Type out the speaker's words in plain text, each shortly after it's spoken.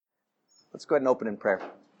Let's go ahead and open in prayer.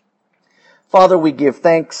 Father, we give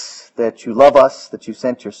thanks that you love us, that you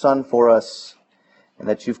sent your Son for us, and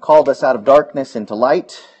that you've called us out of darkness into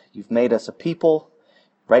light. You've made us a people.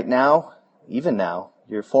 Right now, even now,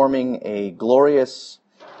 you're forming a glorious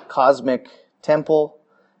cosmic temple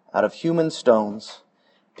out of human stones,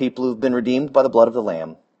 people who've been redeemed by the blood of the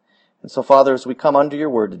Lamb. And so, Father, as we come under your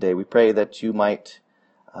word today, we pray that you might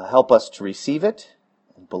help us to receive it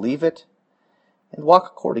and believe it and walk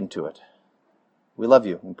according to it. We love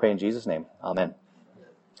you and pray in Jesus' name. Amen.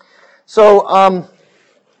 So,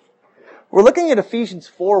 we're looking at Ephesians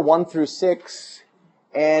 4, 1 through 6,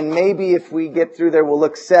 and maybe if we get through there, we'll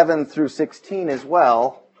look 7 through 16 as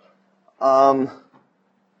well. But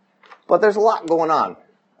there's a lot going on.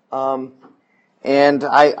 And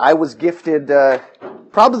I was gifted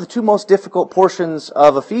probably the two most difficult portions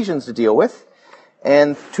of Ephesians to deal with,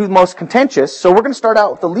 and two most contentious. So we're going to start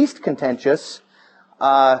out with the least contentious,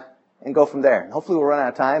 and go from there. And hopefully we'll run out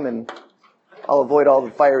of time, and I'll avoid all the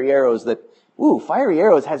fiery arrows that... Ooh, fiery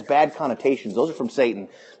arrows has bad connotations. Those are from Satan.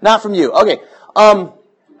 Not from you. Okay.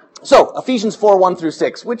 So, Ephesians 4, 1 through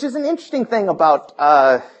 6, which is an interesting thing about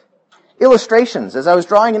illustrations. As I was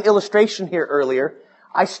drawing an illustration here earlier,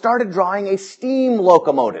 I started drawing a steam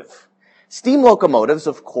locomotive. Steam locomotives,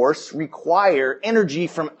 of course, require energy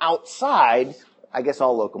from outside. I guess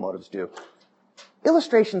all locomotives do.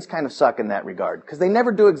 Illustrations kind of suck in that regard, because they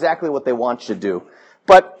never do exactly what they want you to do.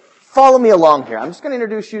 But follow me along here. I'm just going to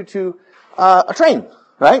introduce you to a train,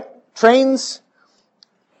 right? Trains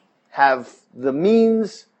have the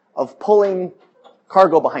means of pulling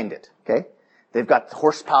cargo behind it, okay? They've got the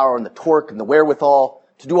horsepower and the torque and the wherewithal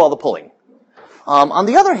to do all the pulling. On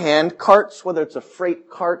the other hand, carts, whether it's a freight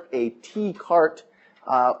cart, a tea cart,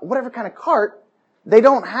 whatever kind of cart, they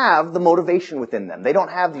don't have the motivation within them. They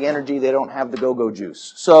don't have the energy. They don't have the go-go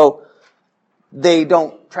juice. So they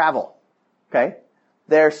don't travel, okay?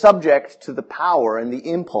 They're subject to the power and the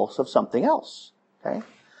impulse of something else, okay?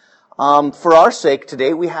 For our sake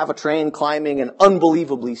today, we have a train climbing an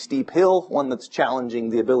unbelievably steep hill, one that's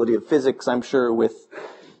challenging the ability of physics, I'm sure, with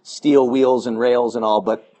steel wheels and rails and all,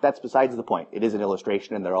 but that's besides the point. It is an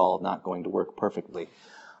illustration, and they're all not going to work perfectly.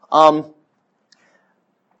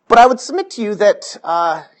 But I would submit to you that,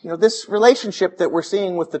 this relationship that we're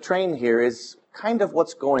seeing with the train here is kind of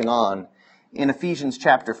what's going on in Ephesians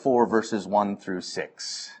chapter 4, verses 1 through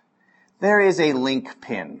 6. There is a link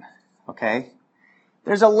pin, okay?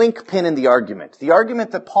 There's a link pin in the argument. The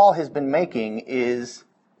argument that Paul has been making is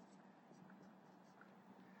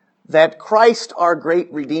that Christ, our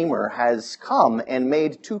great Redeemer, has come and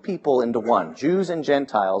made two people into one. Jews and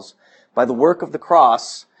Gentiles, by the work of the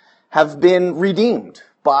cross, have been redeemed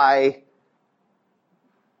by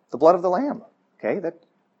the blood of the Lamb, okay? That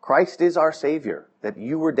Christ is our Savior, that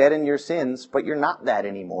you were dead in your sins, but you're not that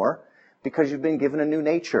anymore because you've been given a new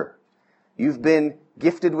nature. You've been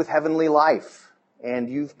gifted with heavenly life, and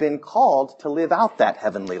you've been called to live out that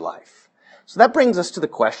heavenly life. So that brings us to the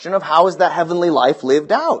question of how is that heavenly life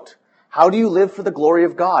lived out? How do you live for the glory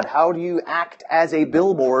of God? How do you act as a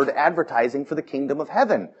billboard advertising for the kingdom of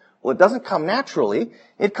heaven? Well, it doesn't come naturally.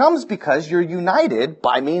 It comes because you're united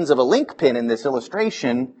by means of a link pin in this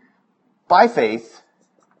illustration by faith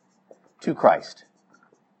to Christ.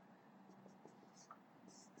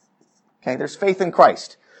 Okay, there's faith in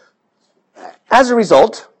Christ. As a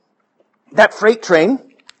result, that freight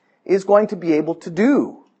train is going to be able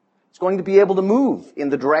to it's going to be able to move in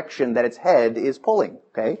the direction that its head is pulling,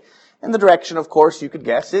 okay? And the direction, of course, you could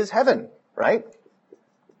guess is heaven, right?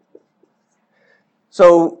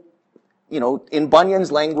 So, in Bunyan's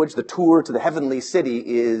language, the tour to the heavenly city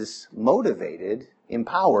is motivated,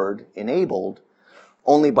 empowered, enabled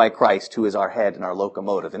only by Christ, who is our head and our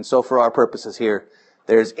locomotive. And so for our purposes here,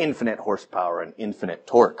 there's infinite horsepower and infinite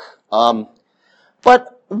torque.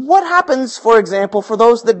 But what happens, for example, for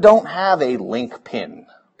those that don't have a link pin?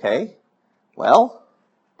 Okay? Well,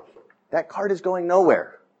 that cart is going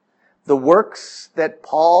nowhere. The works that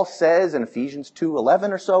Paul says in Ephesians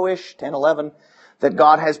 2:11 or so-ish, 10:11, that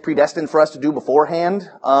God has predestined for us to do beforehand,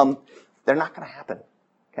 they're not going to happen,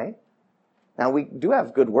 okay? Now, we do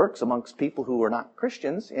have good works amongst people who are not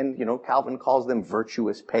Christians, and, Calvin calls them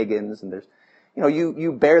virtuous pagans, and there's,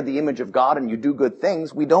 you bear the image of God and you do good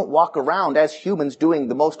things. We don't walk around as humans doing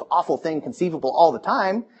the most awful thing conceivable all the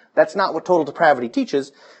time. That's not what total depravity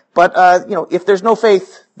teaches. But, if there's no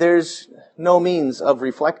faith, there's no means of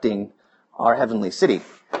reflecting our heavenly city.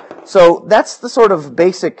 So that's the sort of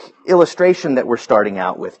basic illustration that we're starting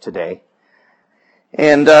out with today.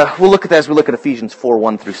 And we'll look at that as we look at Ephesians 4,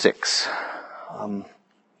 1 through 6.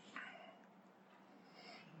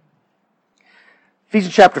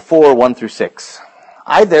 Ephesians chapter 4, 1 through 6.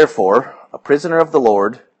 I, therefore, a prisoner of the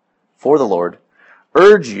Lord, for the Lord,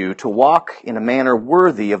 urge you to walk in a manner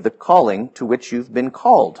worthy of the calling to which you've been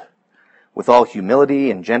called, with all humility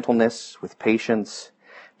and gentleness, with patience,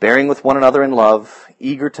 bearing with one another in love,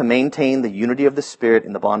 eager to maintain the unity of the Spirit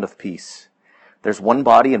in the bond of peace. There's one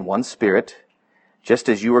body and one Spirit, just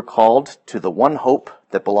as you were called to the one hope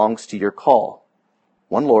that belongs to your call.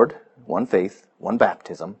 One Lord, one faith, one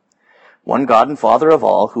baptism, one God and Father of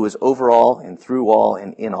all, who is over all and through all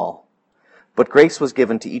and in all. But grace was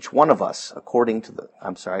given to each one of us according to the...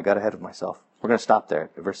 I'm sorry, I got ahead of myself. We're going to stop there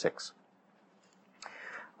at verse 6.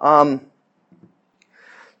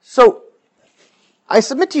 So, I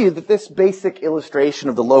submit to you that this basic illustration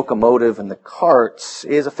of the locomotive and the carts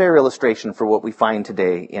is a fair illustration for what we find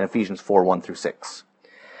today in Ephesians 4, 1 through 6.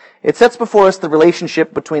 It sets before us the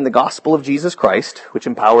relationship between the gospel of Jesus Christ, which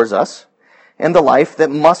empowers us, and the life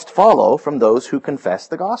that must follow from those who confess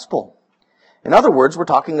the gospel. In other words, we're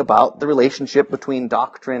talking about the relationship between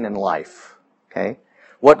doctrine and life. Okay?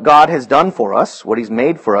 What God has done for us, what He's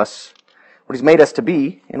made for us, what He's made us to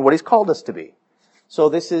be, and what He's called us to be. So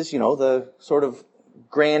this is, the sort of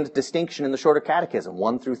grand distinction in the Shorter Catechism.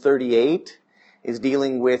 1 through 38 is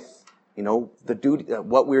dealing with, the duty,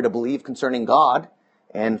 what we're to believe concerning God,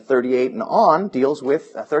 and 38 and on deals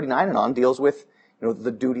with 39 and on deals with,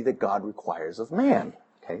 the duty that God requires of man.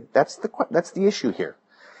 Okay, that's the issue here,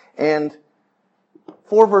 and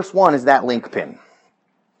 4 verse 1 is that linchpin.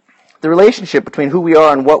 The relationship between who we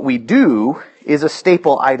are and what we do is a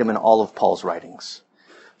staple item in all of Paul's writings.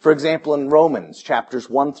 For example, in Romans chapters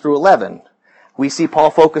 1 through 11, we see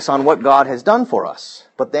Paul focus on what God has done for us.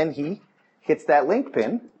 But then he hits that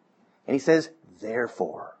linchpin and he says,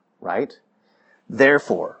 therefore, right?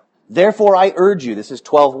 Therefore I urge you, this is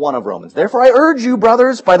 12:1 of Romans, therefore I urge you,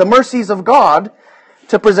 brothers, by the mercies of God,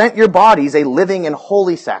 to present your bodies a living and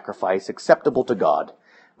holy sacrifice acceptable to God,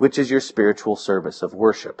 which is your spiritual service of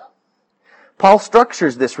worship. Paul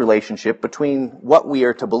structures this relationship between what we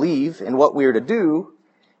are to believe and what we are to do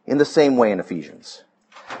in the same way in Ephesians.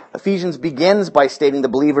 Ephesians begins by stating the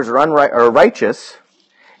believers are righteous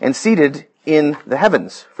and seated in the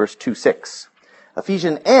heavens, verse 2:6.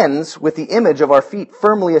 Ephesians ends with the image of our feet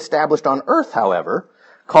firmly established on earth, however,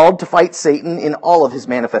 called to fight Satan in all of his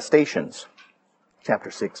manifestations.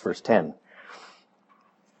 Chapter 6, verse 10.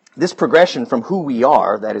 This progression from who we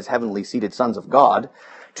are, that is, heavenly seated sons of God,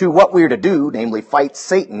 to what we are to do, namely fight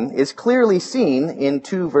Satan, is clearly seen in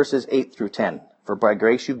 2 verses 8 through 10. For by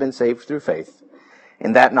grace you've been saved through faith,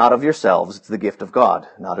 and that not of yourselves, it's the gift of God,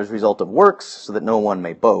 not as a result of works, so that no one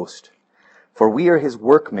may boast. For we are His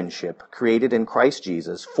workmanship, created in Christ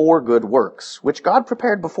Jesus, for good works, which God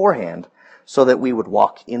prepared beforehand, so that we would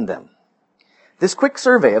walk in them. This quick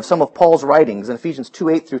survey of some of Paul's writings in Ephesians 2,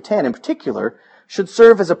 8 through 10 in particular, should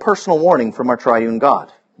serve as a personal warning from our triune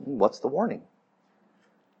God. What's the warning?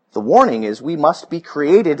 The warning is we must be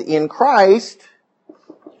created in Christ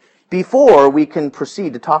before we can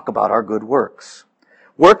proceed to talk about our good works.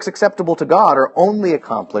 Works acceptable to God are only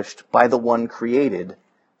accomplished by the one created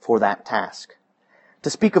for that task. To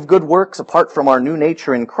speak of good works apart from our new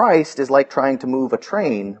nature in Christ is like trying to move a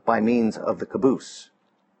train by means of the caboose.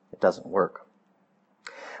 It doesn't work.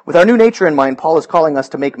 With our new nature in mind, Paul is calling us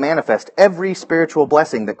to make manifest every spiritual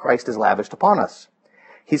blessing that Christ has lavished upon us.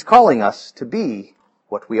 He's calling us to be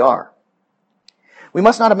what we are. We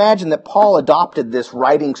must not imagine that Paul adopted this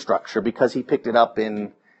writing structure because he picked it up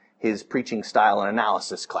in his preaching style and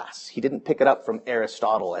analysis class. He didn't pick it up from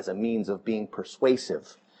Aristotle as a means of being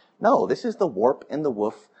persuasive. No, this is the warp and the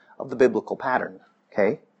woof of the biblical pattern.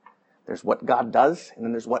 Okay? There's what God does, and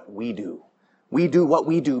then there's what we do. We do what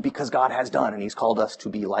we do because God has done, and He's called us to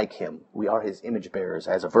be like Him. We are His image bearers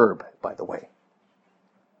as a verb, by the way.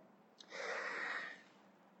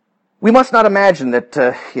 We must not imagine that,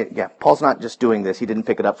 Paul's not just doing this. He didn't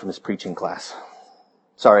pick it up from his preaching class.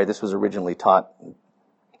 Sorry, this was originally taught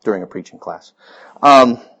during a preaching class.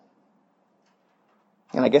 And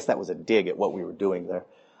I guess that was a dig at what we were doing there.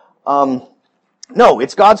 No,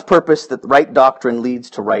 it's God's purpose that right doctrine leads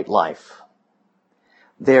to right life.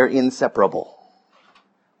 They're inseparable.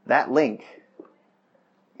 That link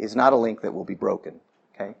is not a link that will be broken.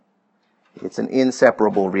 Okay? It's an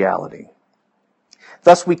inseparable reality.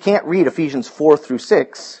 Thus, we can't read Ephesians 4 through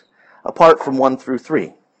 6 apart from 1 through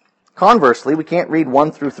 3. Conversely, we can't read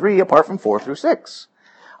 1 through 3 apart from 4 through 6.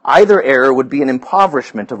 Either error would be an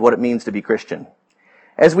impoverishment of what it means to be Christian.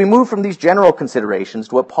 As we move from these general considerations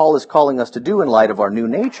to what Paul is calling us to do in light of our new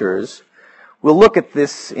natures, we'll look at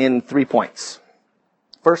this in 3 points.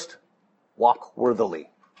 First, walk worthily.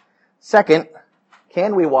 Second,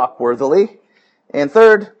 can we walk worthily? And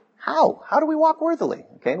third, how? How do we walk worthily?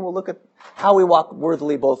 Okay, and we'll look at How we walk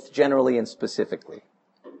worthily both generally and specifically.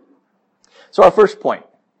 So our first point.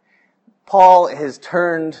 Paul has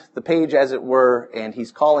turned the page, as it were, and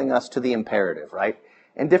he's calling us to the imperative, right?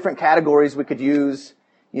 In different categories we could use,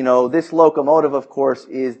 this locomotive, of course,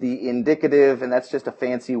 is the indicative, and that's just a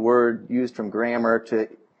fancy word used from grammar to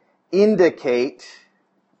indicate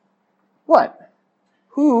what?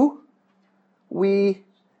 Who we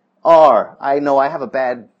are. I know I have a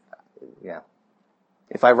bad,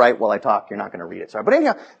 If I write while I talk, you're not going to read it. Sorry. But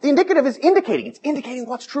anyhow, the indicative is indicating. It's indicating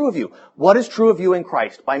what's true of you. What is true of you in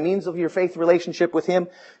Christ? By means of your faith relationship with Him,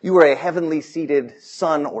 you are a heavenly seated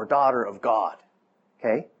son or daughter of God.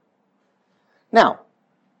 Okay? Now,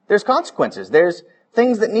 there's consequences. There's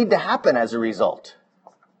things that need to happen as a result.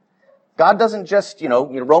 God doesn't just,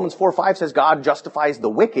 Romans 4:5 says God justifies the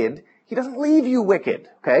wicked. He doesn't leave you wicked.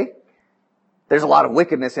 Okay? There's a lot of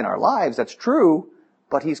wickedness in our lives. That's true.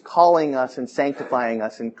 But He's calling us and sanctifying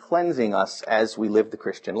us and cleansing us as we live the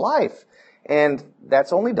Christian life. And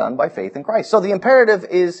that's only done by faith in Christ. So the imperative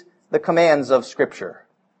is the commands of Scripture.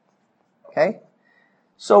 Okay?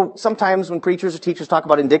 So sometimes when preachers or teachers talk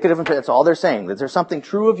about indicative, that's all they're saying. That there's something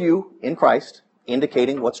true of you in Christ,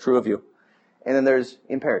 indicating what's true of you. And then there's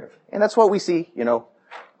imperative. And that's what we see,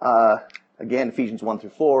 again, Ephesians 1 through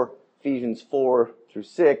 4, Ephesians 4 through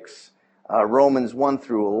 6, Romans 1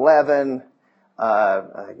 through 11,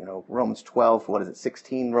 Romans 12,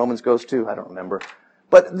 16 Romans goes to? I don't remember.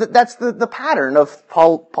 But that's the pattern of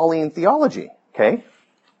Pauline theology, okay?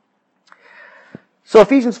 So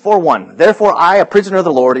Ephesians 4:1, therefore I, a prisoner of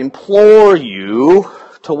the Lord, implore you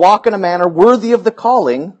to walk in a manner worthy of the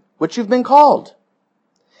calling which you've been called.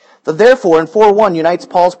 The therefore in 4:1 unites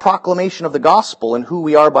Paul's proclamation of the gospel and who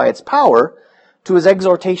we are by its power to his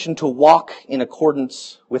exhortation to walk in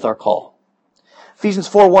accordance with our call. Ephesians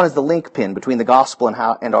 4:1 is the linchpin between the gospel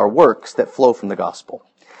and our works that flow from the gospel.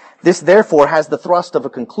 This, therefore, has the thrust of a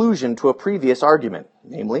conclusion to a previous argument,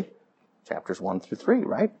 namely, chapters 1 through 3,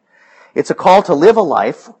 right? It's a call to live a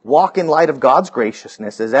life, walk in light of God's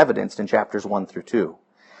graciousness as evidenced in chapters 1 through 2.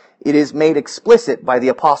 It is made explicit by the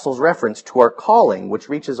apostle's reference to our calling, which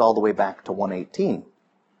reaches all the way back to 1:18.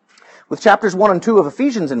 With chapters 1 and 2 of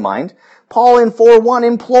Ephesians in mind, Paul in 4:1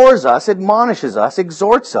 implores us, admonishes us,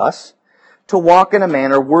 exhorts us to walk in a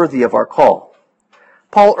manner worthy of our call.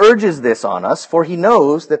 Paul urges this on us, for he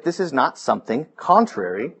knows that this is not something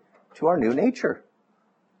contrary to our new nature.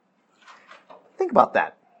 Think about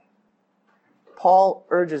that. Paul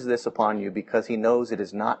urges this upon you because he knows it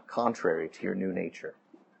is not contrary to your new nature.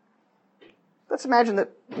 Let's imagine that,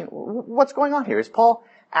 what's going on here? Is Paul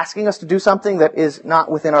asking us to do something that is not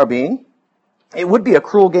within our being? It would be a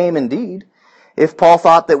cruel game indeed if Paul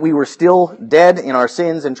thought that we were still dead in our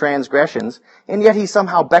sins and transgressions, and yet he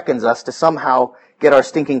somehow beckons us to somehow get our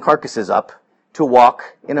stinking carcasses up to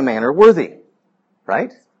walk in a manner worthy.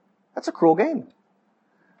 Right? That's a cruel game.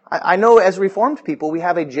 I know as Reformed people, we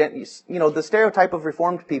have the stereotype of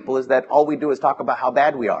Reformed people is that all we do is talk about how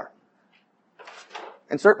bad we are.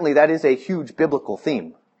 And certainly that is a huge biblical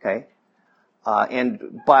theme, okay?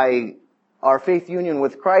 And by our faith union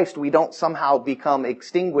with Christ, we don't somehow become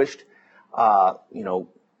extinguished, of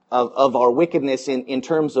our wickedness in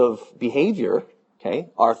terms of behavior, okay?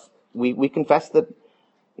 We confess that,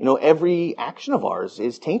 every action of ours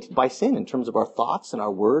is tainted by sin in terms of our thoughts and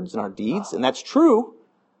our words and our deeds, and that's true.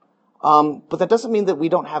 But that doesn't mean that we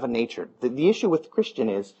don't have a nature. The issue with the Christian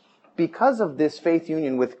is, because of this faith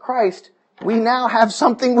union with Christ, we now have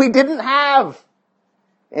something we didn't have.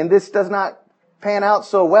 And this does not pan out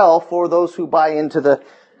so well for those who buy into the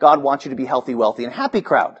God wants you to be healthy, wealthy, and happy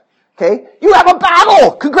crowd. Okay? You have a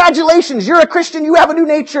battle! Congratulations! You're a Christian, you have a new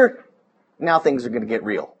nature. Now things are going to get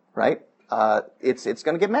real, right? It's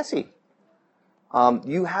going to get messy.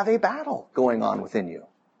 You have a battle going on within you.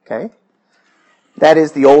 Okay? That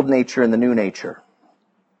is the old nature and the new nature.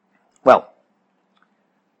 Well,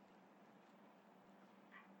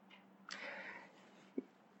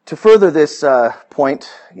 to further this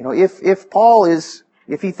point, if Paul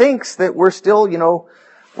if he thinks that we're still,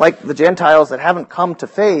 like the Gentiles that haven't come to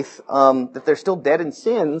faith, that they're still dead in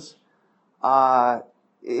sins,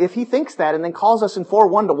 if he thinks that and then calls us in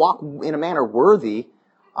 4:1 to walk in a manner worthy,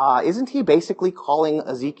 isn't he basically calling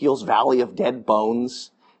Ezekiel's valley of dead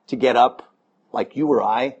bones to get up? Like you or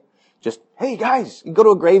I, just, hey guys, you go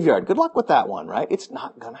to a graveyard. Good luck with that one, right? It's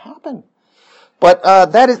not going to happen. But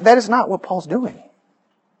that is not what Paul's doing.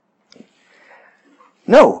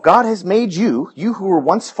 No, God has made you who were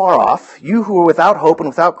once far off, you who were without hope and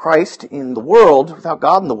without Christ in the world, without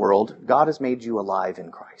God in the world, God has made you alive in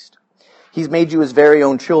Christ. He's made you his very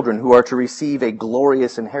own children who are to receive a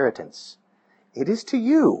glorious inheritance. It is to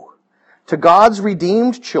you, to God's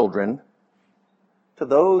redeemed children, to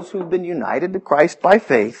those who've been united to Christ by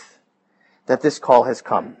faith that this call has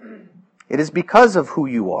come. It is because of who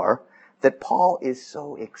you are that Paul is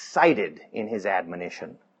so excited in his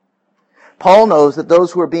admonition. Paul knows that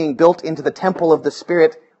those who are being built into the temple of the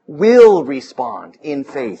Spirit will respond in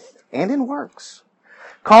faith and in works.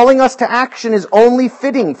 Calling us to action is only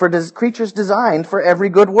fitting for creatures designed for every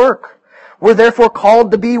good work. We're therefore called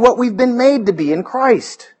to be what we've been made to be in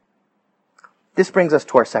Christ. This brings us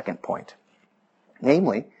to our second point.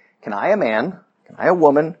 Namely, can I, a man, can I, a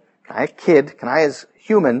woman, can I, a kid, can I, as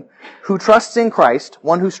human, who trusts in Christ,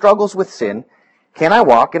 one who struggles with sin, can I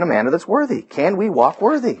walk in a manner that's worthy? Can we walk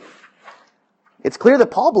worthy? It's clear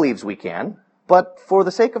that Paul believes we can, but for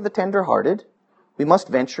the sake of the tender-hearted, we must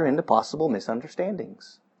venture into possible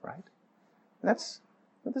misunderstandings, right? This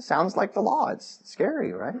sounds like the law. It's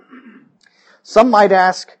scary, right? Some might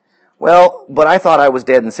ask, well, but I thought I was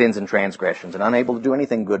dead in sins and transgressions and unable to do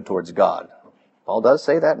anything good towards God. Paul does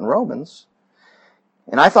say that in Romans.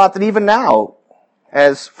 And I thought that even now,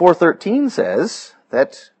 as 4:13 says,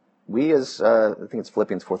 that we as, I think it's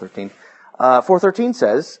Philippians 4:13, 4:13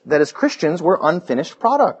 says that as Christians we're unfinished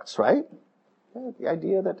products, right? The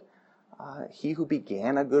idea that he who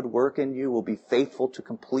began a good work in you will be faithful to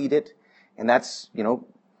complete it. And that's,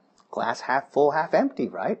 glass half full, half empty,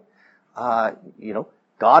 right?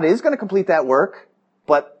 God is going to complete that work,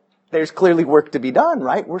 but there's clearly work to be done,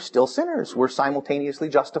 right? We're still sinners. We're simultaneously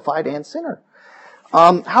justified and sinner.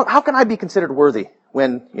 How can I be considered worthy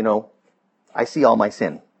when, I see all my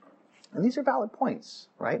sin? And these are valid points,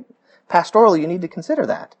 right? Pastorally, you need to consider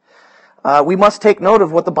that. We must take note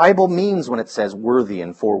of what the Bible means when it says worthy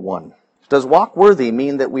in 4:1. Does walk worthy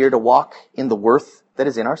mean that we are to walk in the worth that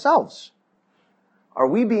is in ourselves? Are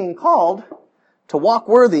we being called to walk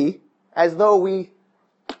worthy as though we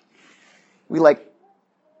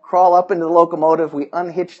crawl up into the locomotive, we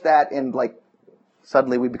unhitch that, and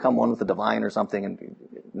suddenly we become one with the divine or something? And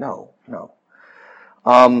no.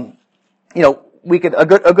 A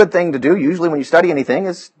good thing to do usually when you study anything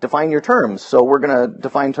is define your terms. So we're going to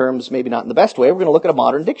define terms maybe not in the best way. We're going to look at a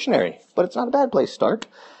modern dictionary, but it's not a bad place to start.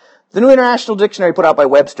 The New International Dictionary put out by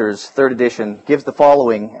Webster's, 3rd edition, gives the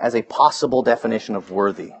following as a possible definition of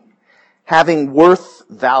worthy. Having worth,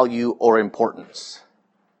 value, or importance.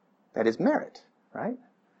 That is merit, right?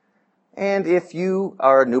 And if you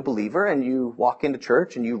are a new believer and you walk into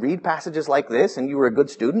church and you read passages like this and you were a good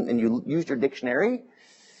student and you used your dictionary,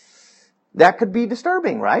 that could be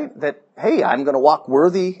disturbing, right? That, hey, I'm going to walk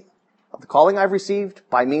worthy of the calling I've received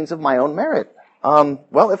by means of my own merit.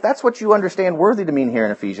 Well, if that's what you understand worthy to mean here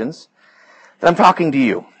in Ephesians, then I'm talking to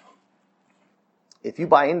you. If you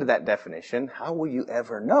buy into that definition, how will you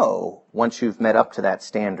ever know once you've met up to that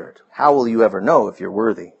standard? How will you ever know if you're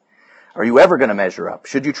worthy? Are you ever going to measure up?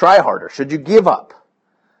 Should you try harder? Should you give up?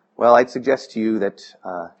 Well, I'd suggest to you that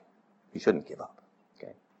you shouldn't give up.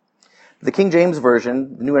 Okay. The King James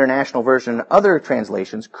Version, the New International Version, and other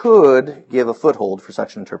translations could give a foothold for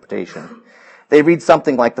such an interpretation. They read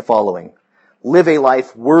something like the following: live a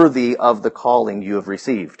life worthy of the calling you have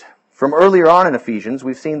received. From earlier on in Ephesians,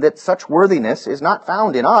 we've seen that such worthiness is not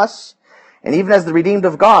found in us, and even as the redeemed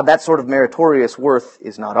of God, that sort of meritorious worth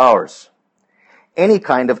is not ours. Any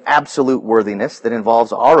kind of absolute worthiness that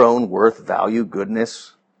involves our own worth, value,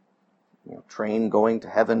 goodness, train going to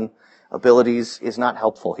heaven abilities is not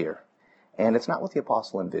helpful here. And it's not what the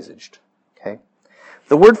apostle envisaged. Okay?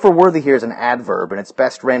 The word for worthy here is an adverb, and it's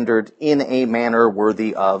best rendered in a manner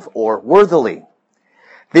worthy of or worthily.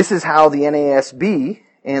 This is how the NASB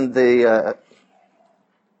and the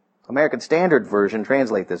American Standard Version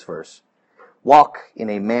translate this verse. Walk in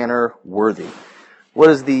a manner worthy. What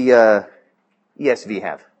does the ESV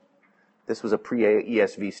have? This was a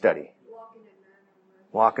pre-ESV study.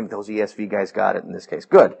 Walking, those ESV guys got it in this case.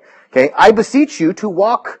 Good. Okay, I beseech you to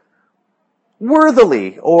walk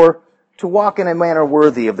worthily, or to walk in a manner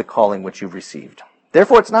worthy of the calling which you've received.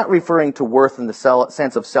 Therefore, it's not referring to worth in the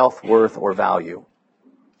sense of self-worth or value.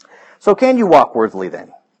 So can you walk worthily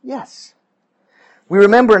then? Yes. We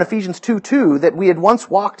remember in Ephesians 2:2 that we had once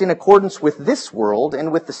walked in accordance with this world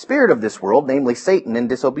and with the spirit of this world, namely Satan, in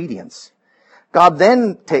disobedience. God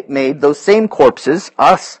then made those same corpses,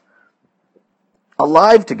 us,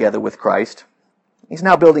 alive together with Christ. He's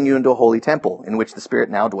now building you into a holy temple in which the Spirit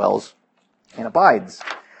now dwells and abides.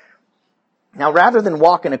 Now, rather than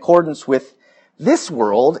walk in accordance with this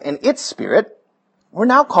world and its spirit, we're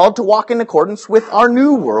now called to walk in accordance with our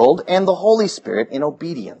new world and the Holy Spirit in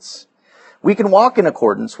obedience. We can walk in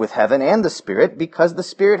accordance with heaven and the Spirit because the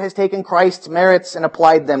Spirit has taken Christ's merits and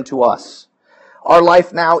applied them to us. Our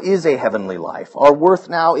life now is a heavenly life. Our worth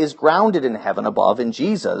now is grounded in heaven above in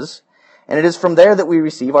Jesus, And it is from there that we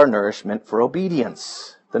receive our nourishment for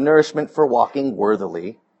obedience, the nourishment for walking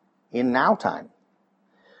worthily in now time.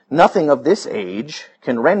 Nothing of this age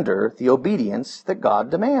can render the obedience that God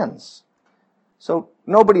demands. So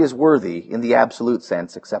nobody is worthy in the absolute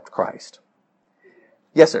sense except Christ.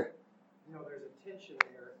 Yes, sir. There's a tension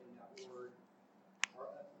there in that word.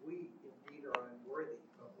 We indeed are unworthy,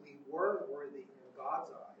 but we were worthy in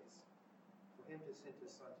God's eyes for Him to send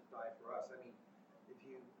His Son to die for us. I mean, if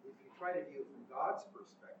you try to view it from God's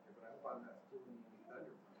perspective, and I hope I'm not doing any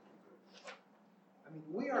thunder. I mean,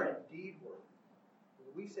 we are indeed worthy.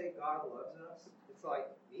 When we say God loves us, it's like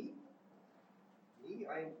me.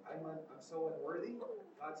 I'm so unworthy.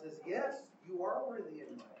 God says, yes, you are worthy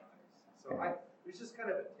in my eyes. So there's just kind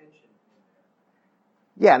of a tension in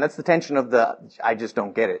there. Yeah, and that's the tension of the I just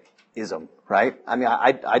don't get it ism, right? I mean,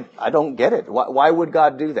 I don't get it. Why would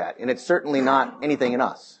God do that? And it's certainly not anything in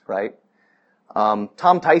us, right?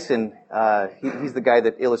 Tom Tyson, he's the guy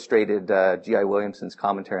that illustrated G.I. Williamson's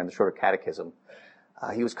commentary on the Shorter Catechism.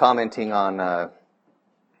 He was commenting on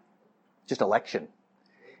just election.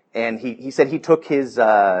 And he said he took his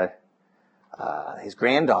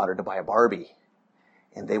granddaughter to buy a Barbie.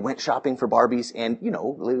 And they went shopping for Barbies, and, it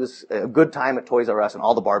was a good time at Toys R Us, and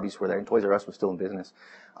all the Barbies were there, and Toys R Us was still in business.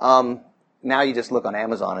 Now you just look on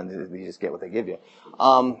Amazon, and you just get what they give you.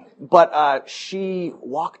 But she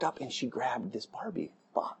walked up, and she grabbed this Barbie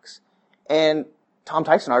box. And Tom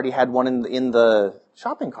Tyson already had one in the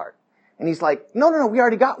shopping cart. And he's like, no, we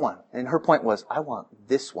already got one. And her point was, I want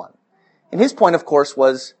this one. And his point, of course,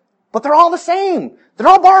 was, but they're all the same. They're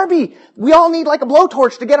all Barbie. We all need like a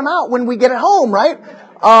blowtorch to get them out when we get it home, right?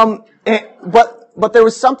 But there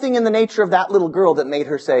was something in the nature of that little girl that made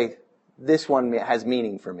her say, this one has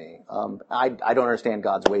meaning for me. I don't understand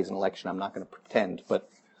God's ways in election. I'm not going to pretend, but.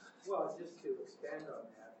 Well, just to expand on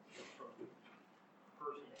that, from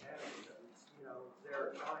person to Adam, there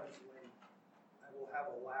are times when I will have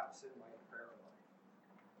a lapse in my prayer life.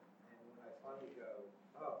 And when I finally go,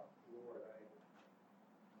 oh, Lord,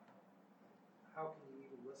 how can you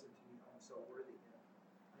even listen to me? I'm so worthy.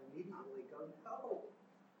 I immediately go, no,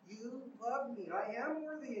 you love me. I am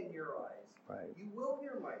worthy in your eyes. Right. You will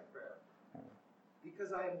hear my prayer.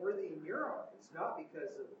 Because I am worthy in your eyes, not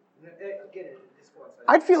because of, again, in this point.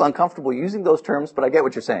 I'd feel uncomfortable using those terms, but I get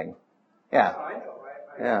what you're saying. Yeah. I know.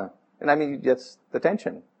 Yeah. And I mean, that's the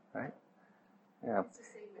tension, right? Yeah. It's the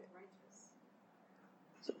same with righteous.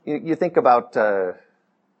 So you think about,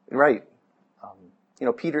 right,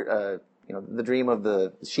 Peter, the dream of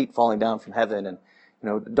the sheet falling down from heaven, and,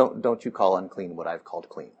 don't you call unclean what I've called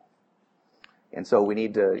clean. And so we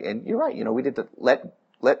need to, and you're right, we need to let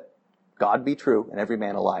God be true and every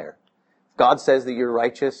man a liar. If God says that you're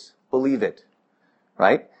righteous, believe it,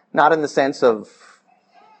 right? Not in the sense of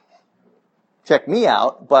check me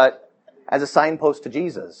out, but as a signpost to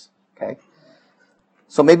Jesus, okay?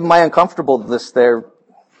 So maybe my uncomfortableness there,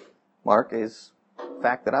 Mark, is the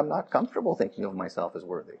fact that I'm not comfortable thinking of myself as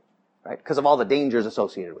worthy, right? Because of all the dangers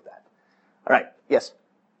associated with that. All right, yes?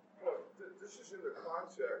 Well, this is in the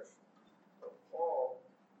context of Paul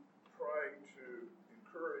trying to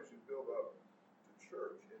encourage and build up the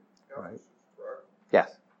church in Ephesus, correct?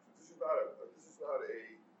 Yes. This is not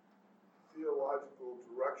a theological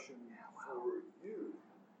direction for you.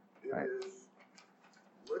 It is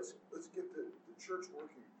let's get the church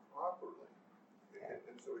working properly,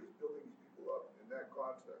 and so he's building these people up in that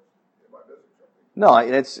context. Am I missing something? No,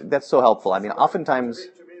 that's so helpful. I mean, oftentimes.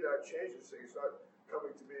 To me, that changes things. It's not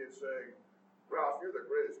coming to me and saying, Ralph, you're the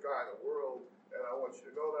greatest guy in the world, and I want you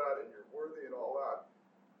to know that, and you're worthy and all that.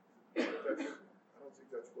 I don't think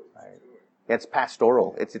that's what he's doing. It's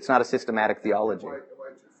pastoral. It's not a systematic theology. Am I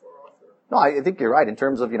too far off there? No, I think you're right in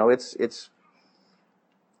terms of,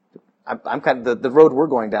 I'm kind of, the road we're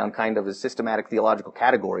going down kind of is systematic theological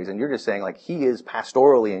categories, and you're just saying, like, he is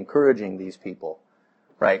pastorally encouraging these people,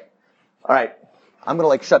 right? All right, I'm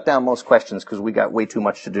going to, shut down most questions because we got way too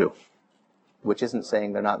much to do, which isn't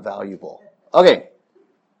saying they're not valuable. Okay.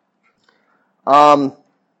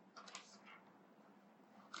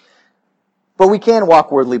 But we can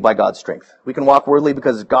walk worthily by God's strength. We can walk worthily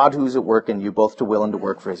because it's God who's at work in you, both to will and to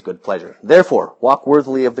work for his good pleasure. Therefore, walk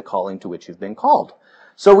worthily of the calling to which you've been called.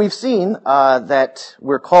 So we've seen that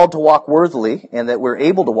we're called to walk worthily, and that we're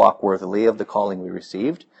able to walk worthily of the calling we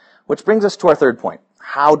received, which brings us to our third point.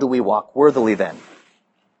 How do we walk worthily then?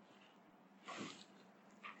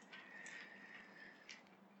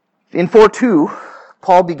 In 4:2,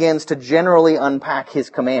 Paul begins to generally unpack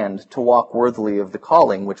his command to walk worthily of the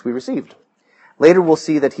calling which we received. Later we'll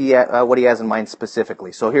see that what he has in mind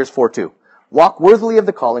specifically. So here's 4:2. Walk worthily of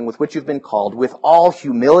the calling with which you've been called, with all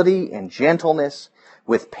humility and gentleness,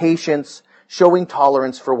 with patience, showing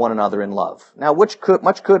tolerance for one another in love. Now, much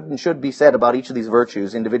could and should be said about each of these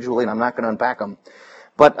virtues individually, and I'm not going to unpack them.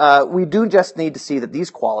 But we do just need to see that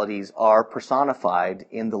these qualities are personified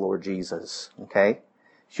in the Lord Jesus. Okay?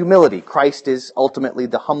 Humility. Christ is ultimately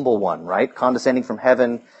the humble one, right? Condescending from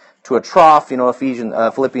heaven to a trough.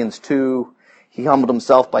 Philippians 2. He humbled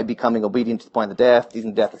himself by becoming obedient to the point of the death,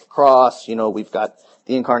 even death of the cross. We've got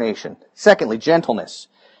the incarnation. Secondly, gentleness.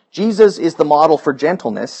 Jesus is the model for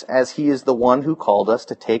gentleness, as he is the one who called us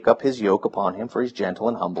to take up his yoke upon him, for he's gentle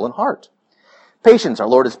and humble in heart. Patience. Our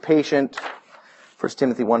Lord is patient. 1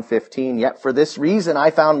 Timothy 1:15, yet for this reason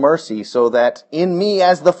I found mercy, so that in me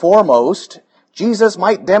as the foremost, Jesus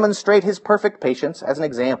might demonstrate his perfect patience as an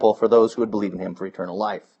example for those who would believe in him for eternal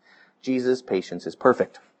life. Jesus' patience is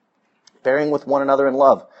perfect. Bearing with one another in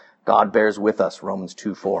love. God bears with us, Romans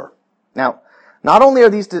 2:4. Now, not only are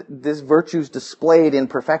these virtues displayed in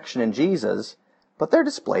perfection in Jesus, but they're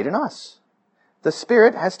displayed in us. The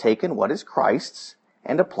Spirit has taken what is Christ's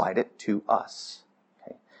and applied it to us.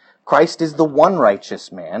 Okay. Christ is the one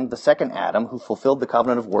righteous man, the second Adam, who fulfilled the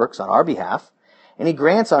covenant of works on our behalf, and he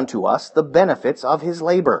grants unto us the benefits of his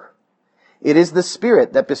labor. It is the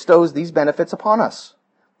Spirit that bestows these benefits upon us.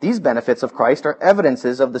 These benefits of Christ are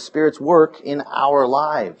evidences of the Spirit's work in our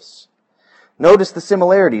lives. Notice the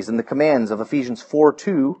similarities in the commands of Ephesians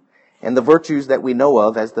 4:2 and the virtues that we know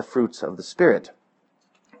of as the fruits of the Spirit.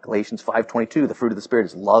 Galatians 5:22, the fruit of the Spirit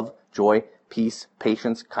is love, joy, peace,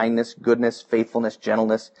 patience, kindness, goodness, faithfulness,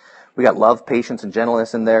 gentleness. We got love, patience, and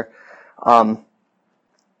gentleness in there.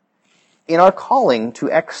 In our calling to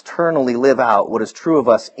externally live out what is true of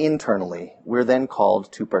us internally, we're then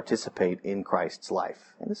called to participate in Christ's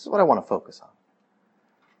life. And this is what I want to focus on.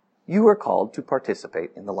 You are called to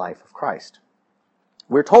participate in the life of Christ.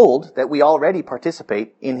 We're told that we already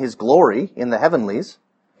participate in his glory in the heavenlies,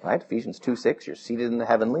 right? Ephesians 2:6, you're seated in the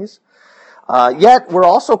heavenlies. Yet we're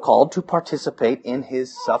also called to participate in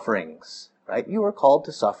his sufferings, right? You are called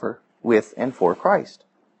to suffer with and for Christ.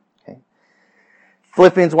 Okay.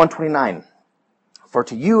 Philippians 1:29, for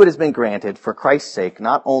to you it has been granted for Christ's sake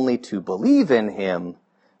not only to believe in him,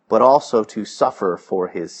 but also to suffer for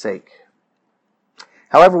his sake.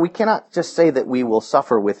 However, we cannot just say that we will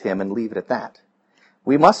suffer with him and leave it at that.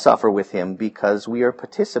 We must suffer with him because we are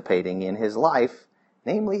participating in his life,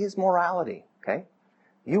 namely his morality, okay?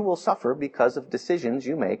 You will suffer because of decisions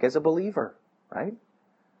you make as a believer, right?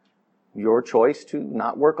 Your choice to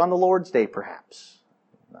not work on the Lord's Day, perhaps.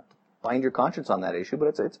 Not to bind your conscience on that issue, but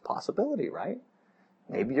it's a possibility, right?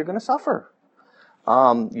 Maybe you're going to suffer.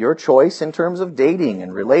 Your choice in terms of dating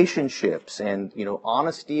and relationships and,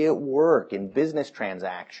 honesty at work and business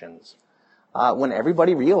transactions. When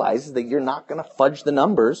everybody realizes that you're not going to fudge the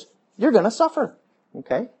numbers, you're going to suffer.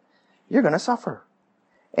 Okay? You're going to suffer.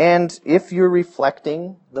 And if you're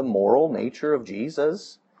reflecting the moral nature of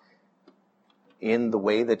Jesus in the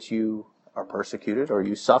way that you are persecuted or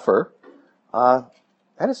you suffer,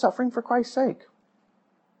 that is suffering for Christ's sake.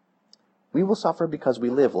 We will suffer because we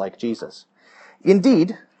live like Jesus.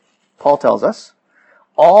 Indeed, Paul tells us,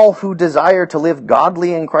 all who desire to live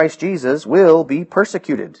godly in Christ Jesus will be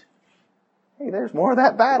persecuted. Hey, there's more of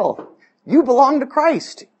that battle. You belong to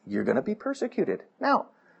Christ. You're going to be persecuted. Now,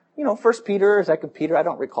 1 Peter or 2 Peter, I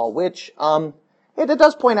don't recall which, it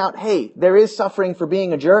does point out, hey, there is suffering for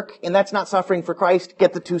being a jerk, and that's not suffering for Christ.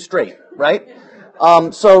 Get the two straight, right?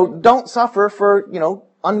 So don't suffer for,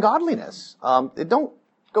 ungodliness. Don't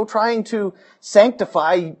go trying to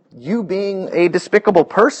sanctify you being a despicable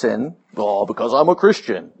person, because I'm a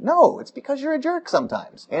Christian. No, it's because you're a jerk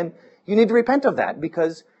sometimes. And you need to repent of that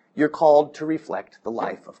because you're called to reflect the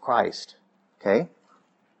life of Christ. Okay?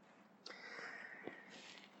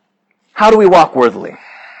 How do we walk worthily?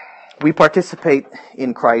 We participate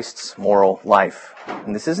in Christ's moral life.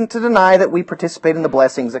 And this isn't to deny that we participate in the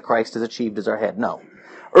blessings that Christ has achieved as our head. No.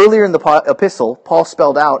 Earlier in the epistle, Paul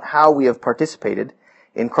spelled out how we have participated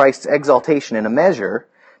in Christ's exaltation in a measure.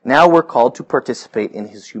 Now we're called to participate in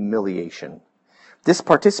his humiliation. This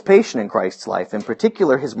participation in Christ's life, in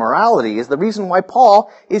particular his morality, is the reason why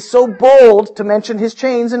Paul is so bold to mention his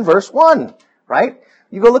chains in verse 1, right?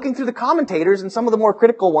 You go looking through the commentators, and some of the more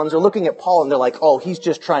critical ones are looking at Paul, and they're like, oh, he's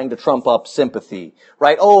just trying to trump up sympathy,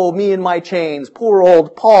 right? Oh, me and my chains, poor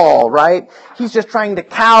old Paul, right? He's just trying to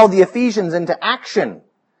cow the Ephesians into action.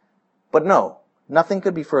 But no, nothing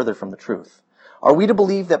could be further from the truth. Are we to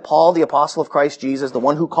believe that Paul, the apostle of Christ Jesus, the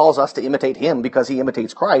one who calls us to imitate him because he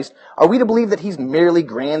imitates Christ, are we to believe that he's merely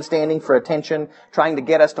grandstanding for attention, trying to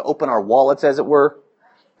get us to open our wallets, as it were?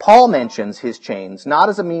 Paul mentions his chains, not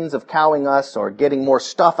as a means of cowing us or getting more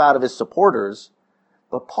stuff out of his supporters,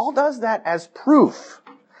 but Paul does that as proof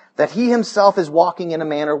that he himself is walking in a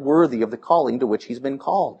manner worthy of the calling to which he's been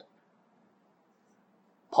called.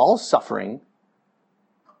 Paul's suffering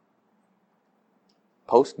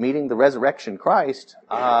post meeting the resurrection Christ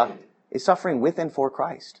is suffering with and for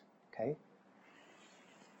Christ. Okay?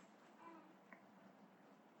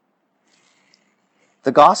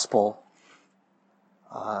 The gospel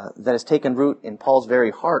that has taken root in Paul's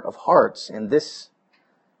very heart of hearts, and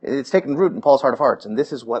it's taken root in Paul's heart of hearts, and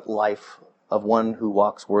this is what life of one who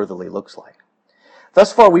walks worthily looks like.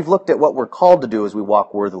 Thus far, we've looked at what we're called to do as we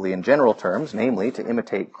walk worthily in general terms, namely to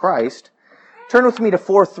imitate Christ. Turn with me to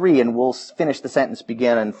 4:3, and we'll finish the sentence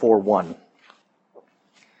began in 4:1.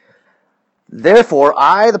 Therefore,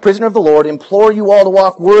 I, the prisoner of the Lord, implore you all to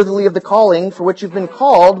walk worthily of the calling for which you've been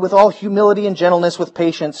called, with all humility and gentleness, with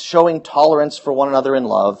patience, showing tolerance for one another in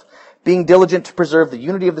love, being diligent to preserve the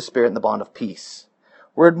unity of the Spirit in the bond of peace.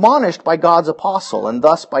 We're admonished by God's apostle, and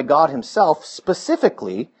thus by God himself,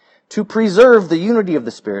 specifically to preserve the unity of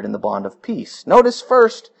the Spirit in the bond of peace. Notice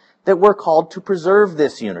first that we're called to preserve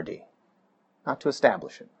this unity, not to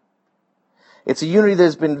establish it. It's a unity that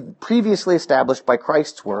has been previously established by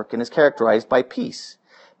Christ's work and is characterized by peace.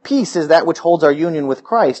 Peace is that which holds our union with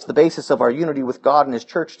Christ, the basis of our unity with God and his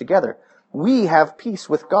church together. We have peace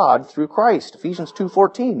with God through Christ. Ephesians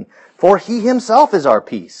 2:14. For he himself is our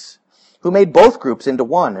peace, who made both groups into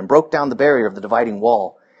one and broke down the barrier of the dividing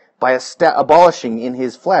wall by abolishing in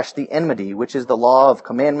his flesh the enmity, which is the law of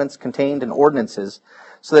commandments contained in ordinances,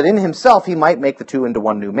 so that in himself he might make the two into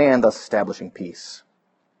one new man, thus establishing peace.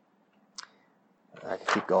 I can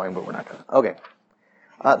keep going, but we're not going to. Okay.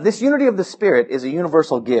 This unity of the Spirit is a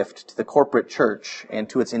universal gift to the corporate church and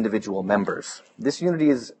to its individual members. This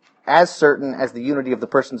unity is as certain as the unity of the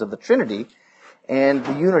persons of the Trinity and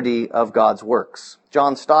the unity of God's works.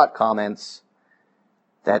 John Stott comments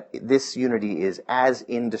that this unity is as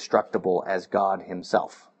indestructible as God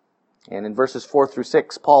himself. And in verses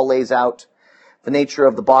 4-6, Paul lays out the nature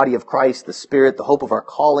of the body of Christ, the Spirit, the hope of our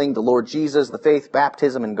calling, the Lord Jesus, the faith,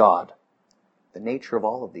 baptism, and God. The nature of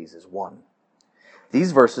all of these is one.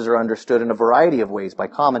 These verses are understood in a variety of ways by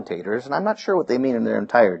commentators, and I'm not sure what they mean in their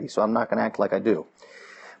entirety, so I'm not going to act like I do.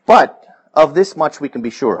 But of this much we can be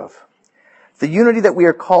sure of. The unity that we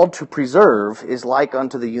are called to preserve is like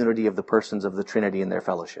unto the unity of the persons of the Trinity in their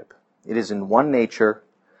fellowship. It is in one nature,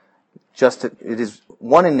 it is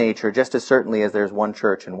one in nature, just as certainly as there is one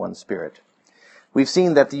church and one Spirit. We've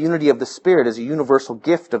seen that the unity of the Spirit is a universal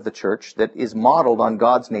gift of the church that is modeled on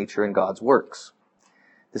God's nature and God's works.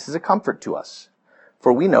 This is a comfort to us,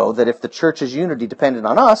 for we know that if the church's unity depended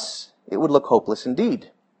on us, it would look hopeless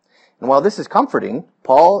indeed. And while this is comforting,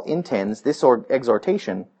 Paul intends this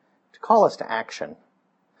exhortation to call us to action.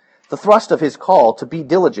 The thrust of his call to be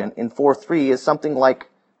diligent in 4:3 is something like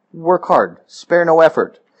work hard, spare no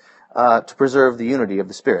effort, to preserve the unity of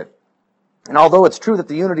the Spirit. And although it's true that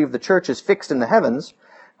the unity of the church is fixed in the heavens,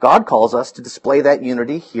 God calls us to display that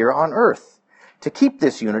unity here on earth. To keep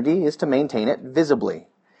this unity is to maintain it visibly.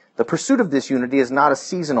 The pursuit of this unity is not a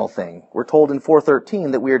seasonal thing. We're told in 4:13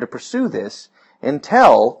 that we are to pursue this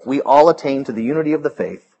until we all attain to the unity of the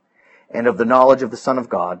faith and of the knowledge of the Son of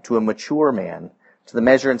God, to a mature man, to the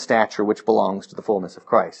measure and stature which belongs to the fullness of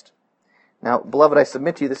Christ. Now, beloved, I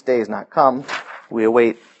submit to you, this day is not come. We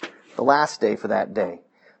await the last day for that day.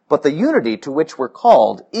 But the unity to which we're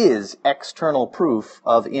called is external proof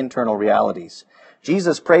of internal realities.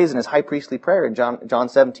 Jesus prays in his high priestly prayer in John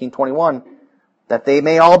 17:21 that they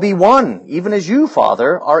may all be one, even as you,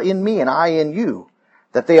 Father, are in me and I in you,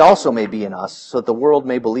 that they also may be in us, so that the world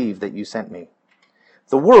may believe that you sent me.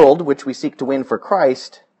 The world, which we seek to win for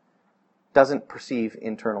Christ, doesn't perceive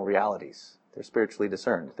internal realities. They're spiritually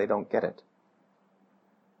discerned. They don't get it.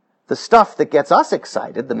 The stuff that gets us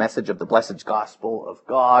excited, the message of the blessed gospel of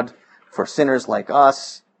God for sinners like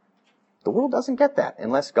us, the world doesn't get that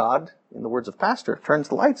unless God, in the words of Pastor, turns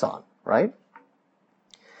the lights on, right?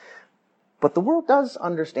 But the world does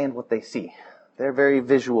understand what they see. They're very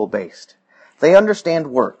visual based. They understand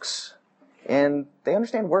works. And they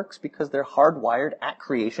understand works because they're hardwired at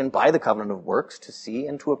creation by the covenant of works to see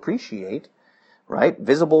and to appreciate, right,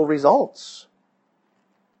 visible results.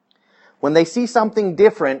 When they see something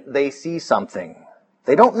different, they see something.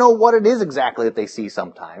 They don't know what it is exactly that they see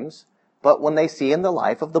sometimes, but when they see in the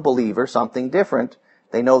life of the believer something different,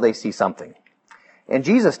 they know they see something. And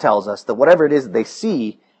Jesus tells us that whatever it is that they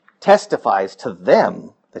see testifies to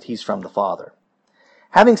them that he's from the Father.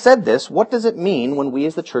 Having said this, what does it mean when we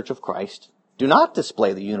as the Church of Christ do not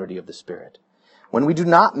display the unity of the Spirit? When we do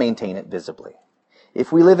not maintain it visibly?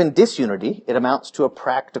 If we live in disunity, it amounts to a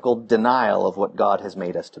practical denial of what God has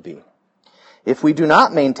made us to be. If we do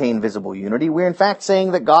not maintain visible unity, we're in fact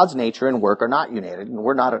saying that God's nature and work are not united, and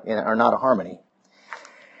are not a harmony.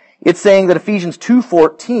 It's saying that Ephesians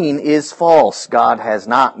 2:14 is false. God has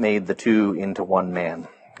not made the two into one man.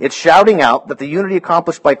 It's shouting out that the unity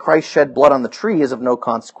accomplished by Christ's shed blood on the tree is of no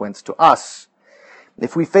consequence to us.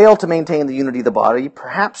 If we fail to maintain the unity of the body,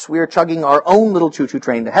 perhaps we are chugging our own little choo-choo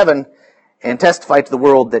train to heaven and testify to the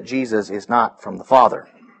world that Jesus is not from the Father.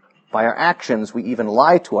 By our actions, we even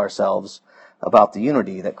lie to ourselves about the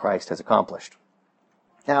unity that Christ has accomplished.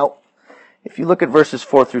 Now, if you look at verses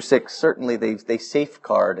 4 through 6, certainly they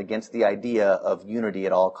safeguard against the idea of unity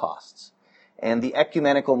at all costs. And the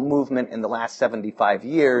ecumenical movement in the last 75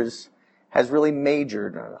 years has really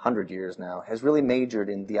majored, 100 years now, has really majored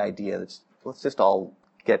in the idea that let's just all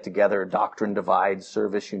get together, doctrine divides,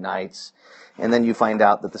 service unites, and then you find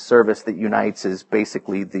out that the service that unites is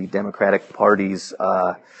basically the Democratic Party's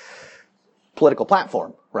political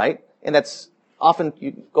platform, right? And that's often,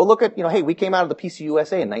 you go look at, hey, we came out of the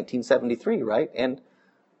PCUSA in 1973, right? And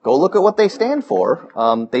go look at what they stand for.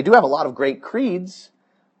 They do have a lot of great creeds,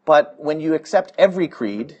 but when you accept every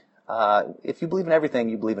creed, if you believe in everything,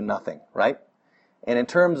 you believe in nothing, right? And in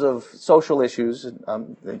terms of social issues,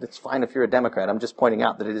 it's fine if you're a Democrat. I'm just pointing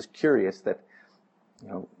out that it is curious that,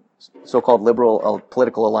 so-called liberal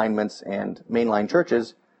political alignments and mainline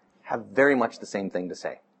churches have very much the same thing to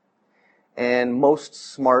say. And most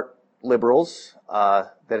smart liberals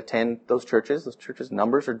that attend those churches'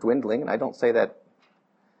 numbers are dwindling, and I don't say that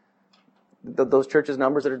those churches'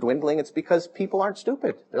 numbers that are dwindling, it's because people aren't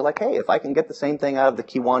stupid. They're like, hey, if I can get the same thing out of the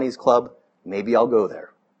Kiwanis Club, maybe I'll go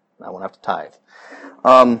there. I won't have to tithe.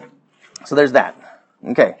 So there's that.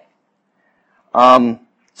 Okay. Got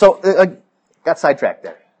sidetracked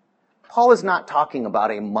there. Paul is not talking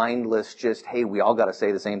about a mindless, just, hey, we all got to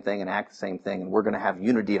say the same thing and act the same thing, and we're going to have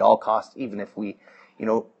unity at all costs, even if we,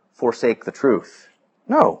 forsake the truth.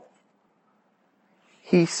 No.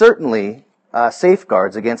 He certainly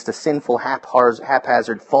safeguards against a sinful,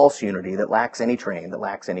 haphazard, false unity that lacks any train, that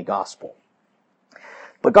lacks any gospel.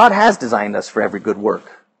 But God has designed us for every good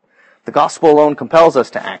work. The gospel alone compels us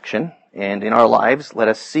to action, and in our lives, let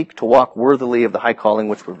us seek to walk worthily of the high calling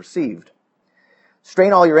which we've received.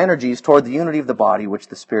 Strain all your energies toward the unity of the body which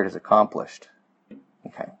the Spirit has accomplished.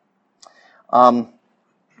 Okay.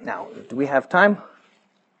 Now, do we have time?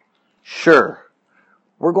 Sure.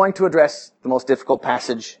 We're going to address the most difficult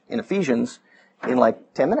passage in Ephesians in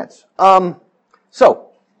like 10 minutes.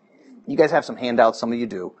 So, you guys have some handouts, some of you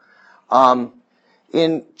do.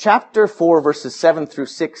 In chapter 4, verses 7 through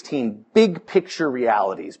 16, big picture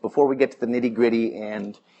realities, before we get to the nitty-gritty,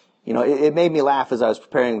 and, it made me laugh as I was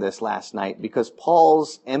preparing this last night, because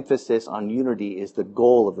Paul's emphasis on unity is the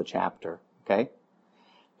goal of the chapter, okay?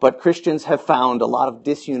 But Christians have found a lot of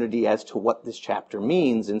disunity as to what this chapter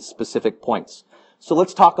means in specific points. So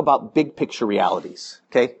let's talk about big picture realities,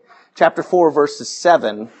 okay? Chapter 4, verses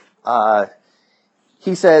 7,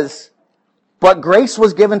 he says, but grace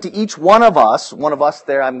was given to each one of us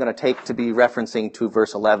there I'm going to take to be referencing to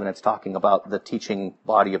verse 11. It's talking about the teaching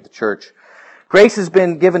body of the church. Grace has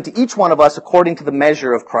been given to each one of us according to the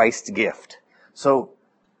measure of Christ's gift. So,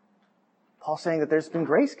 Paul's saying that there's been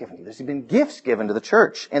grace given to you. There's been gifts given to the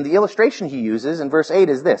church. And the illustration he uses in verse 8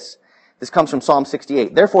 is this. This comes from Psalm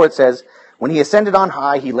 68. Therefore it says, when he ascended on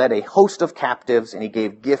high, he led a host of captives and he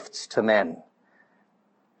gave gifts to men.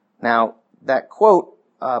 Now, that quote,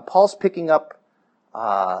 Paul's picking up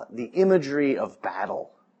the imagery of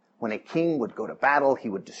battle. When a king would go to battle, he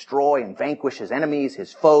would destroy and vanquish his enemies,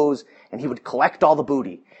 his foes, and he would collect all the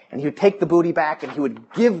booty. And he would take the booty back and he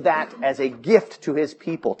would give that as a gift to his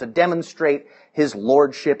people to demonstrate his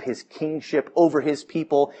lordship, his kingship over his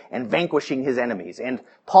people and vanquishing his enemies. And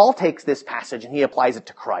Paul takes this passage and he applies it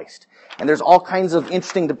to Christ. And there's all kinds of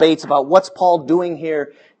interesting debates about what's Paul doing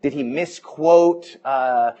here. Did he misquote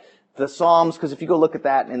the Psalms? Because if you go look at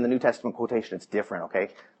that in the New Testament quotation, it's different, okay?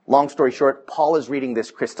 Long story short, Paul is reading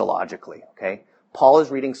this Christologically, okay? Paul is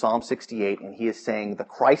reading Psalm 68, and he is saying the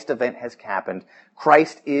Christ event has happened.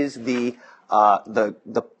 Christ is the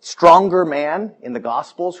stronger man in the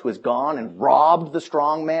Gospels who has gone and robbed the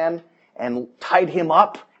strong man and tied him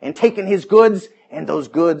up and taken his goods, and those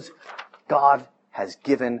goods God has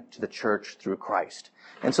given to the church through Christ.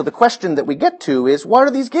 And so the question that we get to is, what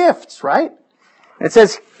are these gifts, right? And it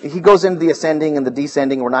says, he goes into the ascending and the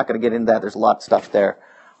descending. We're not going to get into that. There's a lot of stuff there.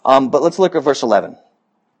 But let's look at verse 11.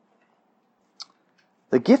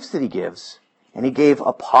 The gifts that he gives, and he gave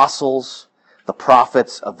apostles, the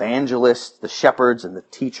prophets, evangelists, the shepherds, and the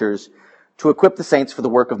teachers to equip the saints for the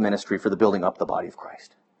work of ministry, for the building up the body of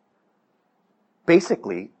Christ.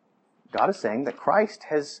 Basically, God is saying that Christ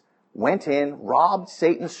has went in, robbed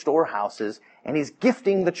Satan's storehouses, And he's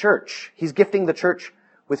gifting the church. He's gifting the church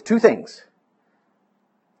with two things.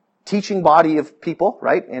 Teaching body of people,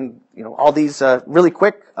 right? And, all these, really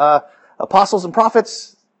quick, apostles and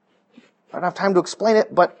prophets. I don't have time to explain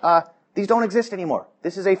it, but, these don't exist anymore.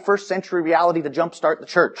 This is a first century reality to jumpstart the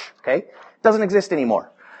church, okay? It doesn't exist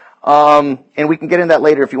anymore. And we can get into that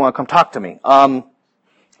later if you want to come talk to me.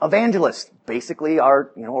 Evangelists basically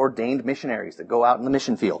are, ordained missionaries that go out in the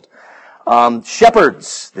mission field.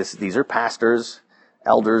 Shepherds, these are pastors,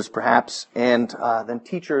 elders perhaps, and then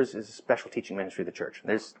teachers is a special teaching ministry of the church.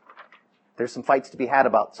 There's some fights to be had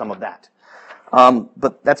about some of that.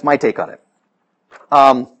 But that's my take on it.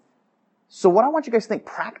 So what I want you guys to think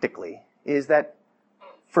practically is that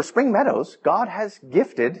for Spring Meadows, God has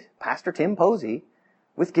gifted Pastor Tim Posey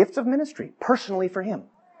with gifts of ministry, personally for him.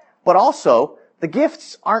 But also, the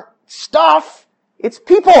gifts aren't stuff, it's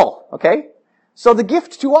people, okay? So the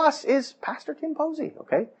gift to us is Pastor Tim Posey,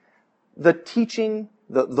 okay? The teaching,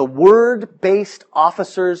 the word-based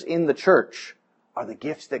officers in the church are the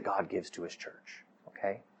gifts that God gives to his church,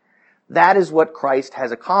 okay? That is what Christ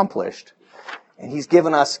has accomplished. And he's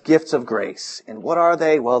given us gifts of grace. And what are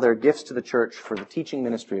they? Well, they're gifts to the church for the teaching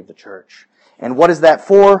ministry of the church. And what is that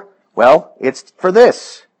for? Well, it's for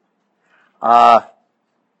this. Well,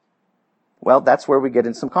 that's where we get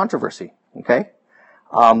in some controversy, okay?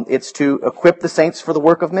 It's to equip the saints for the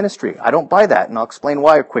work of ministry. I don't buy that, and I'll explain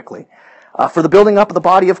why quickly. For the building up of the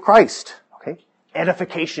body of Christ, okay?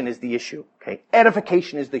 Edification is the issue, okay?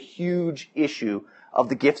 Edification is the huge issue of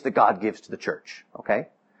the gifts that God gives to the church, okay?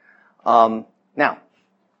 Now,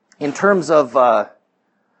 in terms of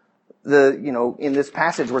in this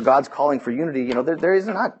passage where God's calling for unity, there is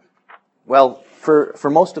not, well, for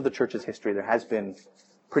most of the church's history, there has been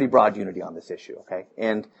pretty broad unity on this issue, okay?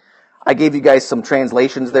 And I gave you guys some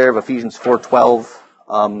translations there of Ephesians 4:12.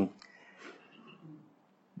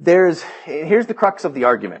 Here's the crux of the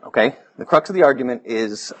argument, okay? The crux of the argument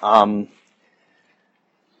is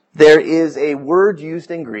there is a word used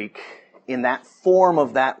in Greek in that form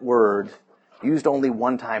of that word used only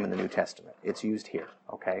one time in the New Testament. It's used here,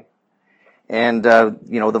 okay? And,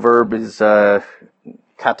 the verb is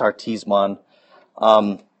katartismon.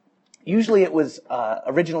 Usually it was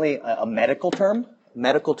originally a medical term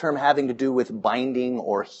having to do with binding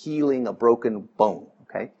or healing a broken bone,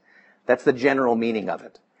 okay? That's the general meaning of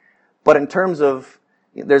it. But in terms of,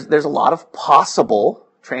 there's a lot of possible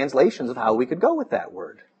translations of how we could go with that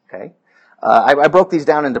word, okay? I broke these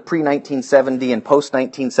down into pre-1970 and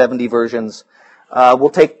post-1970 versions. We'll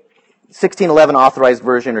take 1611 Authorized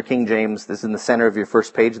Version or King James. This is in the center of your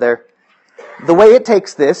first page there. The way it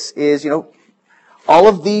takes this is, all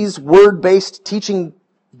of these word-based teaching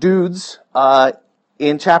dudes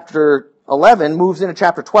in chapter 11 moves into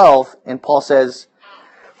chapter 12, and Paul says,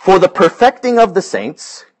 for the perfecting of the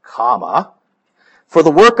saints, comma, for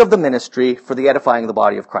the work of the ministry, for the edifying of the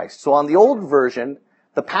body of Christ. So on the old version,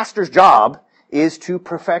 the pastor's job is to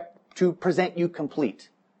present you complete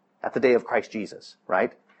at the day of Christ Jesus,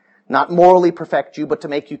 right? Not morally perfect you, but to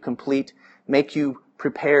make you complete, make you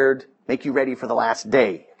prepared, make you ready for the last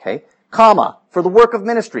day, okay? Comma, for the work of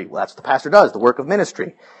ministry. Well, that's what the pastor does, the work of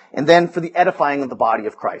ministry. And then for the edifying of the body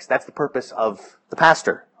of Christ. That's the purpose of the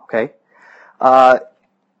pastor, okay? Around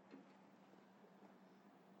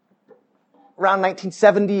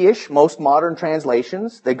 1970-ish, most modern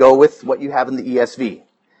translations, they go with what you have in the ESV.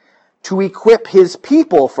 To equip his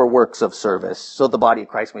people for works of service, so the body of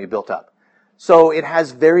Christ may be built up. So it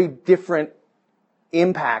has very different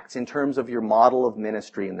impacts in terms of your model of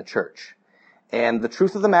ministry in the church. And the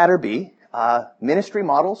truth of the matter be, ministry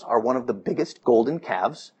models are one of the biggest golden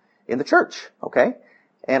calves in the church, okay?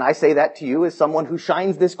 And I say that to you as someone who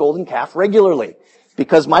shines this golden calf regularly,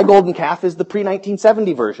 because my golden calf is the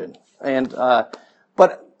pre-1970 version. And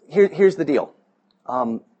but here's the deal.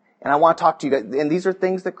 And I want to talk to you guys, and these are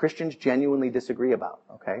things that Christians genuinely disagree about,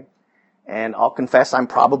 okay? And I'll confess I'm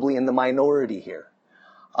probably in the minority here.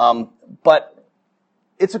 But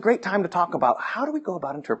it's a great time to talk about how do we go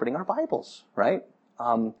about interpreting our Bibles, right?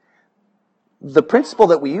 The principle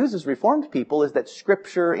that we use as Reformed people is that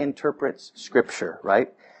Scripture interprets Scripture,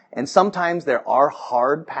 right? And sometimes there are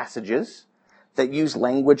hard passages that use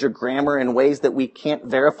language or grammar in ways that we can't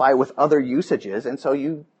verify with other usages, and so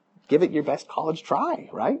you give it your best college try,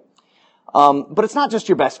 right? But it's not just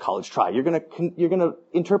your best college try. You're gonna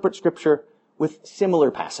interpret Scripture with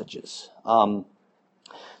similar passages.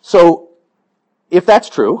 So if that's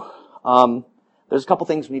true, there's a couple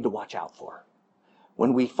things we need to watch out for.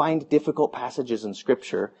 When we find difficult passages in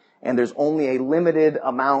Scripture and there's only a limited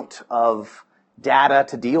amount of data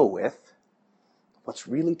to deal with, what's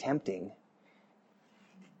really tempting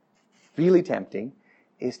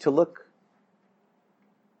is to look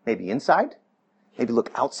maybe inside, maybe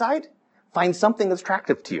look outside, find something that's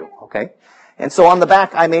attractive to you, okay? And so on the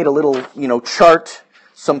back, I made a little, chart,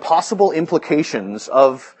 some possible implications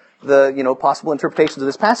of the, possible interpretations of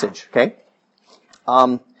this passage, okay?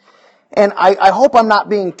 And I hope I'm not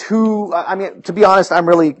being too, to be honest, I'm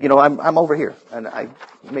really, I'm over here, and I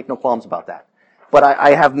make no qualms about that. But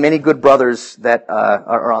I have many good brothers that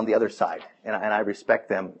are on the other side, and I respect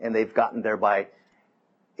them, and they've gotten there by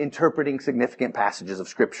interpreting significant passages of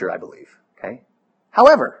Scripture, I believe, okay?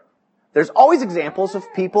 However, there's always examples of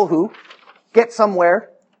people who get somewhere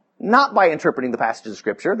not by interpreting the passages of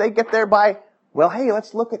Scripture. They get there by, well, hey,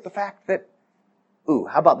 let's look at the fact that, how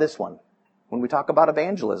about this one? When we talk about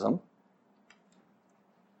evangelism,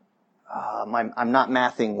 I'm not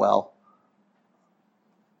mathing well.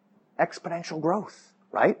 Exponential growth,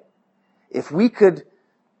 right? If we could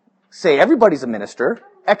say everybody's a minister,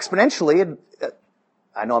 exponentially,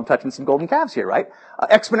 I know I'm touching some golden calves here, right?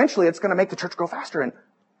 Exponentially, it's going to make the church grow faster. And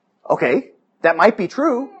okay, that might be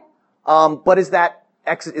true, but is that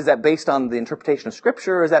based on the interpretation of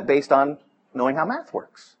Scripture, or is that based on knowing how math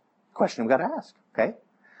works? Question we've got to ask, okay?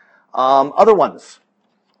 Other ones.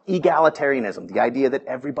 Egalitarianism, the idea that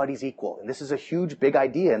everybody's equal. And this is a huge, big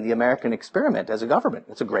idea in the American experiment as a government.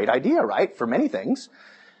 It's a great idea, right, for many things.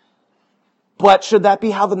 But should that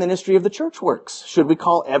be how the ministry of the church works? Should we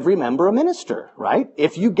call every member a minister, right?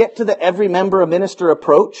 If you get to the every member a minister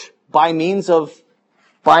approach by means of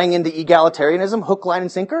buying into egalitarianism, hook, line,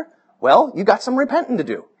 and sinker, well, you got some repenting to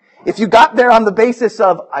do. If you got there on the basis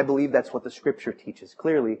of, I believe that's what the Scripture teaches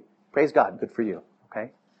clearly, praise God, good for you,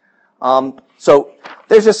 okay? So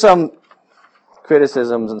there's just some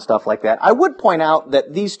criticisms and stuff like that. I would point out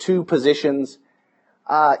that these two positions,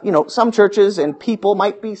 some churches and people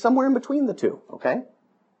might be somewhere in between the two, okay?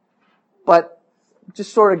 But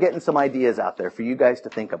just sort of getting some ideas out there for you guys to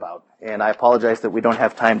think about. And I apologize that we don't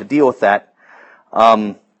have time to deal with that.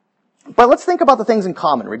 But let's think about the things in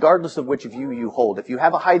common, regardless of which view you hold. If you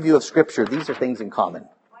have a high view of Scripture, these are things in common.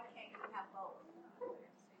 Why can't you have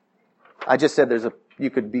both? I just said you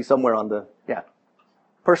could be somewhere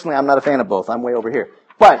Personally, I'm not a fan of both. I'm way over here.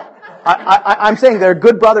 But I'm saying there are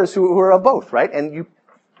good brothers who are of both, right? And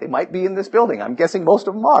they might be in this building. I'm guessing most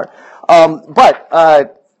of them are. But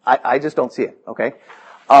I just don't see it, okay?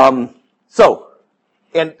 And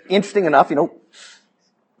interesting enough, we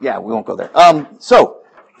won't go there. So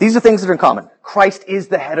these are things that are in common. Christ is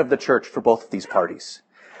the head of the church for both of these parties.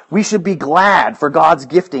 We should be glad for God's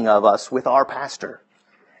gifting of us with our pastor.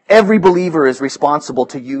 Every believer is responsible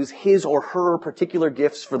to use his or her particular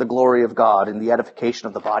gifts for the glory of God and the edification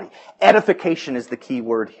of the body. Edification is the key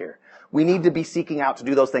word here. We need to be seeking out to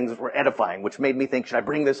do those things that we're edifying, which made me think, should I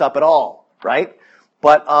bring this up at all? Right?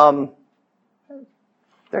 But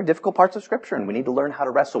they're difficult parts of Scripture, and we need to learn how to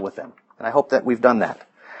wrestle with them. And I hope that we've done that.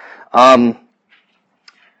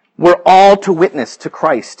 We're all to witness to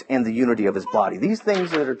Christ and the unity of his body. These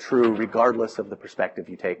things that are true regardless of the perspective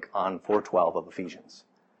you take on 4:12 of Ephesians.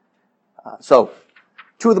 So,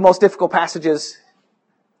 two of the most difficult passages,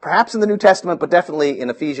 perhaps in the New Testament, but definitely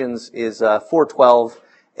in Ephesians, is 4:12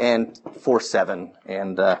 and 4:7.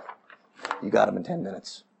 And you got them in 10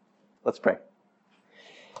 minutes. Let's pray.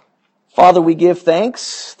 Father, we give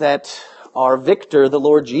thanks that our victor, the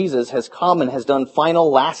Lord Jesus, has come and has done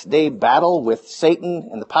final last day battle with Satan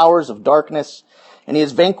and the powers of darkness, and he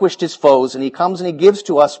has vanquished his foes, and he comes and he gives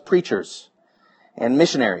to us preachers and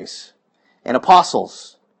missionaries and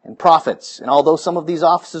apostles and prophets. And although some of these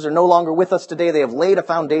offices are no longer with us today, they have laid a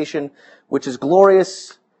foundation which is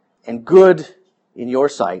glorious and good in your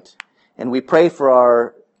sight. And we pray for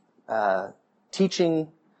our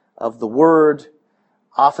teaching of the word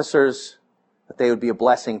officers, that they would be a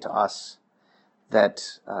blessing to us,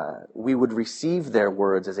 that we would receive their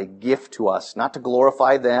words as a gift to us, not to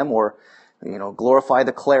glorify them or glorify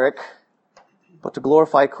the cleric, but to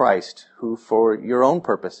glorify Christ, who for your own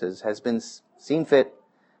purposes has been seen fit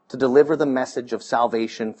to deliver the message of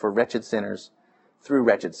salvation for wretched sinners through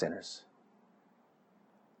wretched sinners.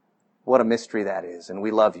 What a mystery that is, and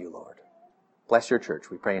we love you, Lord. Bless your church,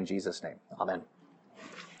 we pray in Jesus' name. Amen.